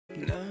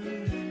Now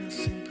I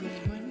think of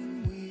when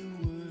we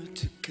were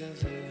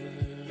together.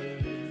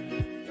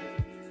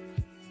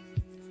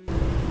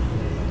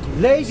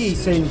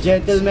 Ladies and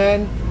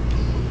gentlemen,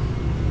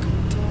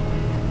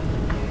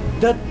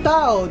 the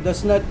Tao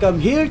does not come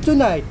here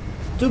tonight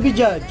to be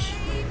judged,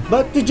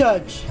 but to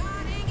judge.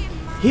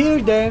 Hear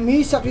them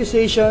his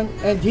accusation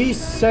and his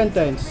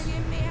sentence.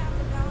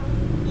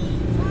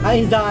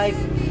 I indict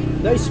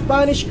the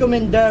Spanish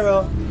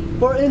comendero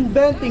for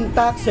inventing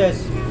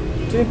taxes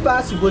too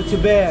impossible to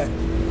bear.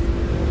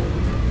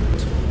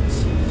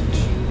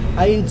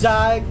 I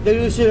indict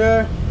the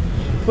usurer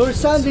for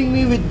sending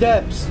me with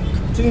debts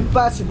too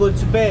impossible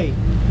to pay.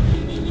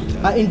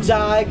 I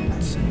indict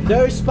the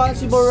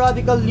irresponsible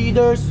radical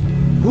leaders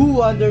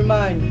who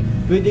undermine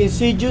with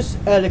insidious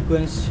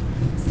eloquence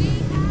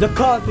the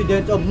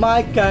confidence of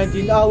my kind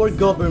in our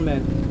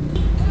government.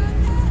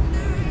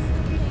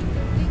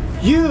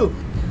 You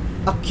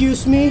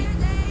accuse me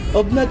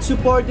of not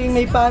supporting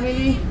my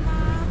family?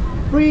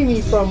 Free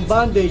me from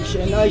bondage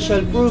and I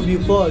shall prove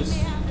you false.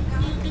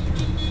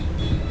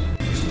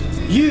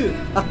 You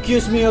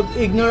accuse me of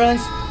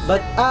ignorance,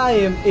 but I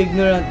am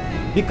ignorant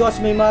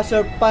because my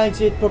master finds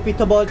it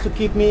profitable to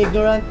keep me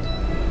ignorant.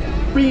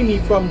 Free me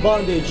from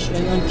bondage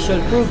and I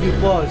shall prove you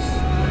false.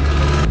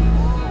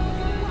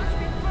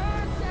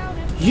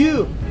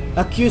 You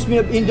accuse me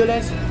of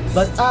indolence,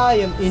 but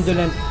I am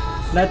indolent,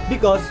 not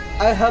because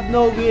I have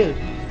no will,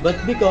 but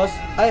because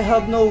I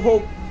have no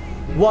hope.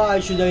 Why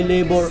should I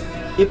labor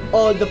if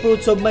all the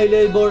fruits of my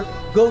labor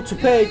go to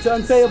pay to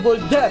unpayable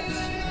debts?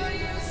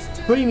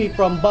 Free me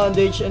from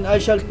bondage and I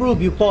shall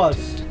prove you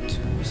false.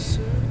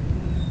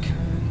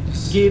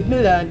 Give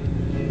me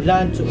land,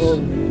 land to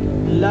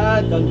own,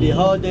 land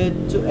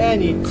unbeholden to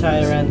any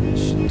tyrant,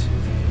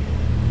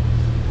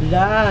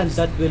 land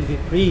that will be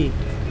free.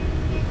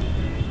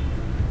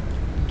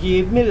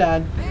 Give me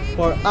land,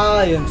 for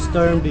I am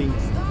starving.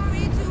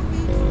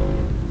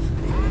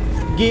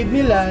 Give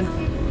me land,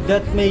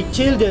 that my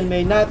children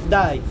may not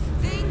die.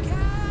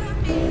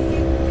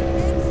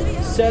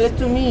 Sell it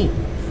to me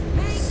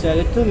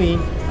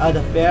at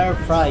a fair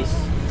price.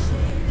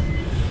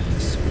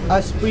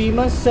 As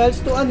freeman sells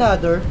to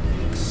another,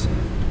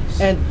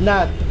 and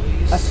not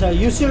as a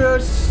usurer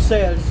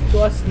sells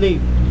to a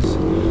slave.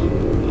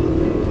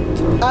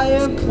 I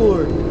am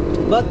poor,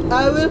 but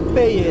I will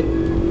pay it.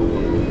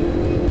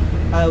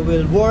 I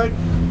will work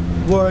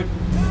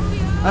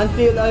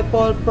until I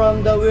fall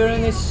from the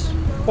weariness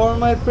for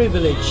my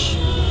privilege,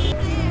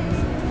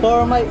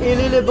 for my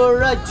inalienable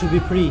right to be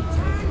free.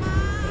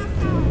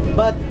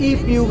 But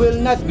if you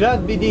will not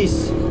grant me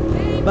this,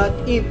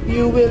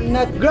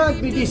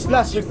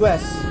 last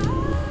request,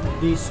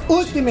 this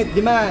ultimate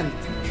demand,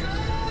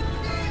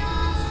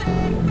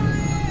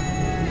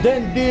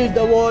 then build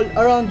a wall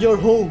around your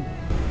home.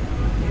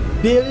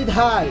 Build it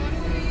high,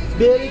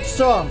 build it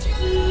strong.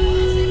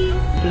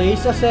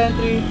 Place a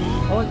sentry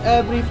on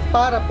every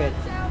parapet.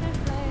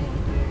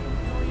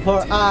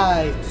 For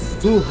I,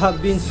 who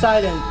have been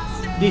silent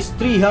these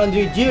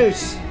 300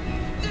 years,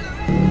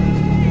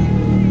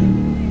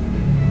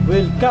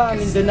 will come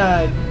in the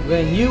night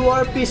when you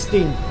are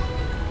feasting.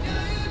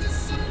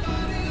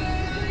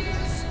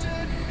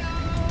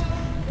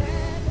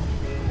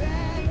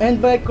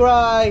 And by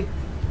cry,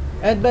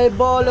 and by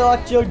bellow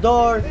at your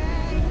door,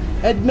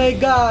 and may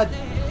God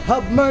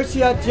have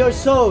mercy at your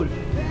soul.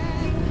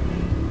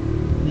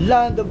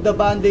 Land of the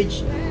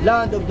Bondage,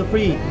 Land of the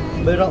Free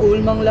by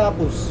Raul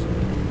Manglapus.